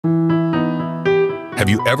Have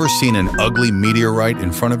you ever seen an ugly meteorite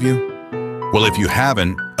in front of you? Well, if you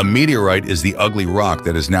haven't, a meteorite is the ugly rock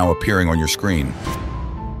that is now appearing on your screen.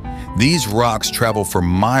 These rocks travel for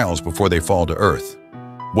miles before they fall to Earth.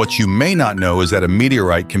 What you may not know is that a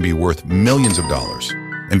meteorite can be worth millions of dollars.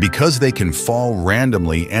 And because they can fall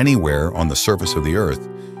randomly anywhere on the surface of the Earth,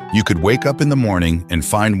 you could wake up in the morning and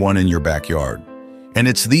find one in your backyard. And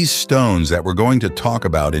it's these stones that we're going to talk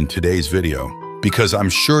about in today's video, because I'm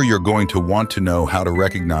sure you're going to want to know how to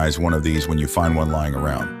recognize one of these when you find one lying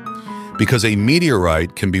around. Because a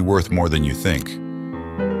meteorite can be worth more than you think.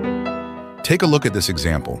 Take a look at this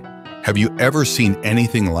example. Have you ever seen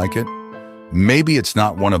anything like it? Maybe it's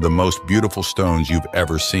not one of the most beautiful stones you've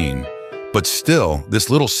ever seen, but still, this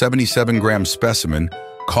little 77-gram specimen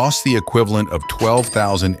costs the equivalent of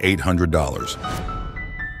 $12,800.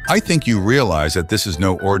 I think you realize that this is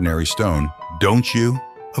no ordinary stone, don't you?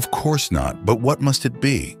 Of course not, but what must it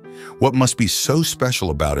be? What must be so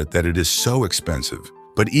special about it that it is so expensive?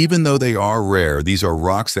 But even though they are rare, these are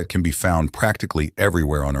rocks that can be found practically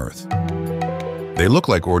everywhere on Earth. They look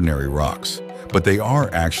like ordinary rocks, but they are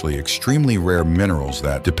actually extremely rare minerals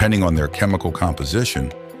that, depending on their chemical composition,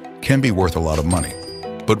 can be worth a lot of money.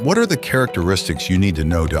 But what are the characteristics you need to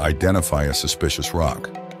know to identify a suspicious rock?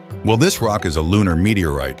 Well, this rock is a lunar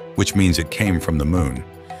meteorite, which means it came from the moon.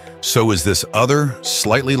 So is this other,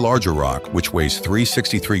 slightly larger rock, which weighs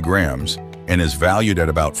 363 grams and is valued at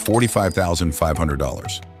about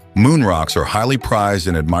 $45,500. Moon rocks are highly prized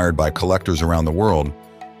and admired by collectors around the world,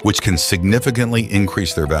 which can significantly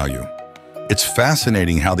increase their value. It's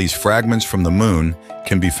fascinating how these fragments from the moon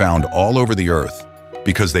can be found all over the Earth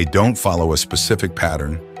because they don't follow a specific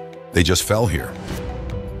pattern, they just fell here.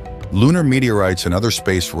 Lunar meteorites and other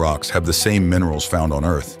space rocks have the same minerals found on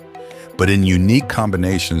Earth, but in unique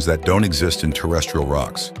combinations that don't exist in terrestrial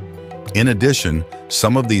rocks. In addition,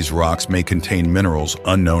 some of these rocks may contain minerals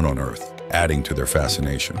unknown on Earth, adding to their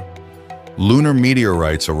fascination. Lunar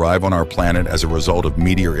meteorites arrive on our planet as a result of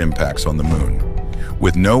meteor impacts on the moon.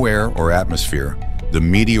 With no air or atmosphere, the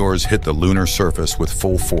meteors hit the lunar surface with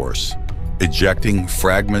full force, ejecting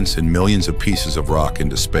fragments and millions of pieces of rock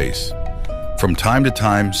into space. From time to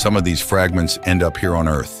time, some of these fragments end up here on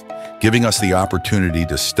Earth, giving us the opportunity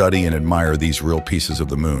to study and admire these real pieces of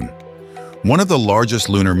the moon. One of the largest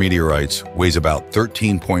lunar meteorites weighs about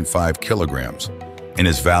 13.5 kilograms and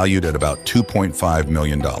is valued at about $2.5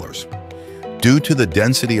 million. Due to the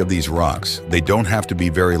density of these rocks, they don't have to be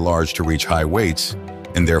very large to reach high weights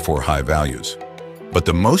and therefore high values. But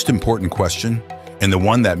the most important question, and the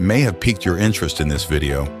one that may have piqued your interest in this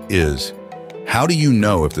video, is how do you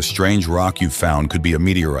know if the strange rock you found could be a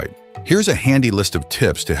meteorite? Here's a handy list of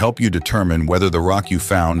tips to help you determine whether the rock you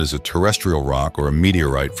found is a terrestrial rock or a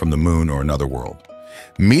meteorite from the moon or another world.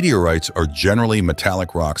 Meteorites are generally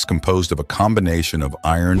metallic rocks composed of a combination of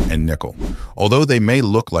iron and nickel. Although they may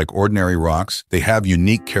look like ordinary rocks, they have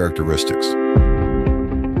unique characteristics.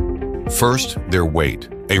 First, their weight.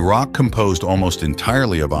 A rock composed almost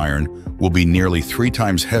entirely of iron will be nearly 3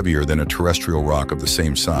 times heavier than a terrestrial rock of the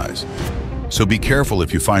same size. So be careful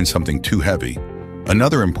if you find something too heavy.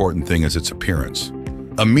 Another important thing is its appearance.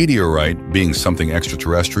 A meteorite, being something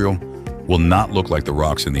extraterrestrial, will not look like the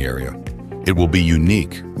rocks in the area. It will be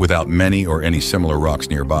unique, without many or any similar rocks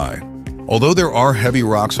nearby. Although there are heavy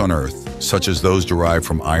rocks on Earth, such as those derived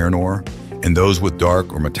from iron ore, and those with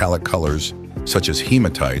dark or metallic colors, such as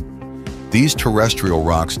hematite, these terrestrial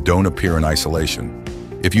rocks don't appear in isolation.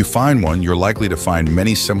 If you find one, you're likely to find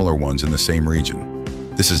many similar ones in the same region.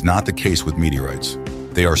 This is not the case with meteorites.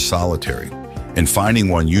 They are solitary, and finding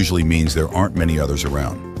one usually means there aren't many others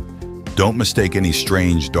around. Don't mistake any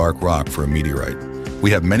strange, dark rock for a meteorite. We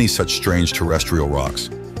have many such strange terrestrial rocks.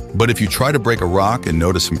 But if you try to break a rock and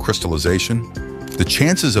notice some crystallization, the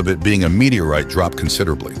chances of it being a meteorite drop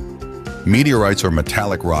considerably. Meteorites are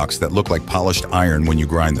metallic rocks that look like polished iron when you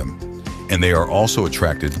grind them, and they are also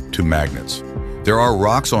attracted to magnets. There are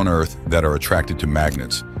rocks on Earth that are attracted to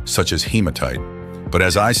magnets, such as hematite. But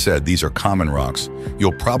as I said, these are common rocks.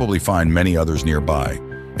 You'll probably find many others nearby,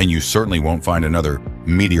 and you certainly won't find another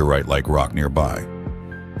meteorite-like rock nearby.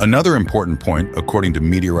 Another important point, according to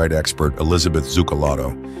meteorite expert Elizabeth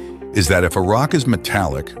Zucalato, is that if a rock is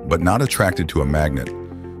metallic but not attracted to a magnet,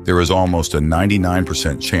 there is almost a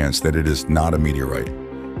 99% chance that it is not a meteorite,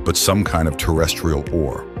 but some kind of terrestrial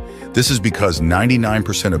ore. This is because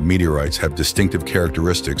 99% of meteorites have distinctive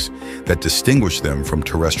characteristics that distinguish them from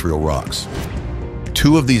terrestrial rocks.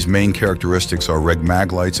 2 of these main characteristics are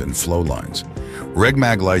regmaglites and flow lines.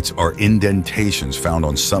 Regmaglites are indentations found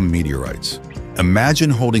on some meteorites. Imagine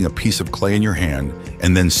holding a piece of clay in your hand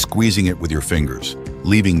and then squeezing it with your fingers,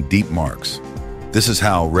 leaving deep marks. This is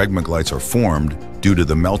how regmaglites are formed due to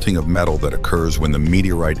the melting of metal that occurs when the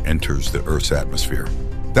meteorite enters the Earth's atmosphere.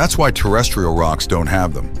 That's why terrestrial rocks don't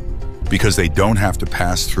have them, because they don't have to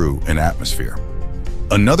pass through an atmosphere.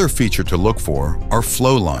 Another feature to look for are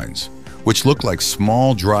flow lines, which look like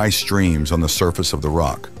small dry streams on the surface of the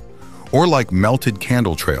rock, or like melted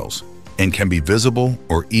candle trails, and can be visible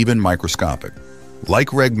or even microscopic.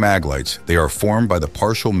 Like red maglites, they are formed by the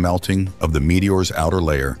partial melting of the meteor's outer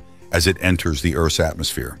layer as it enters the Earth's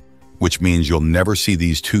atmosphere, which means you'll never see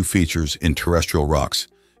these two features in terrestrial rocks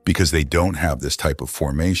because they don't have this type of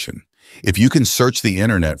formation. If you can search the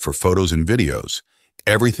internet for photos and videos,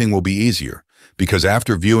 everything will be easier because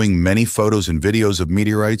after viewing many photos and videos of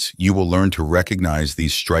meteorites, you will learn to recognize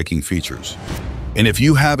these striking features. And if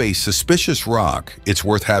you have a suspicious rock, it's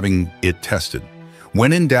worth having it tested.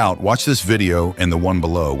 When in doubt, watch this video and the one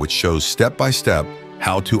below, which shows step-by-step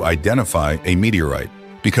how to identify a meteorite.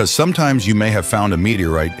 Because sometimes you may have found a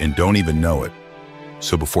meteorite and don't even know it.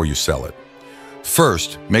 So before you sell it,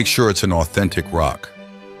 first, make sure it's an authentic rock.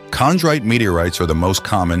 Chondrite meteorites are the most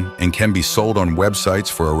common and can be sold on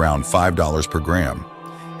websites for around $5 per gram.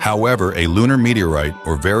 However, a lunar meteorite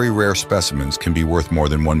or very rare specimens can be worth more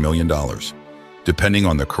than $1 million, depending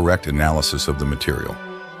on the correct analysis of the material.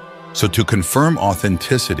 So to confirm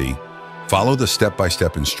authenticity, follow the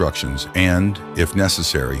step-by-step instructions and, if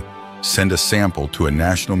necessary, send a sample to a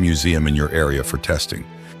national museum in your area for testing.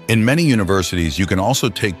 In many universities, you can also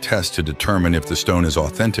take tests to determine if the stone is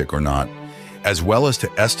authentic or not, as well as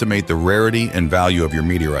to estimate the rarity and value of your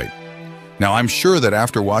meteorite. Now, I'm sure that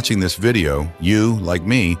after watching this video, you, like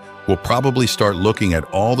me, will probably start looking at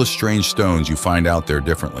all the strange stones you find out there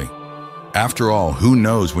differently. After all, who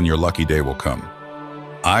knows when your lucky day will come?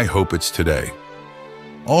 I hope it's today.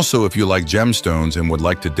 Also, if you like gemstones and would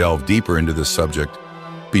like to delve deeper into this subject,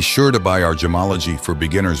 be sure to buy our Gemology for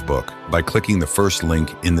Beginners book by clicking the first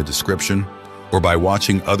link in the description or by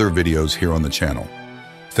watching other videos here on the channel.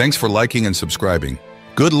 Thanks for liking and subscribing.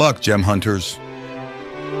 Good luck, gem hunters!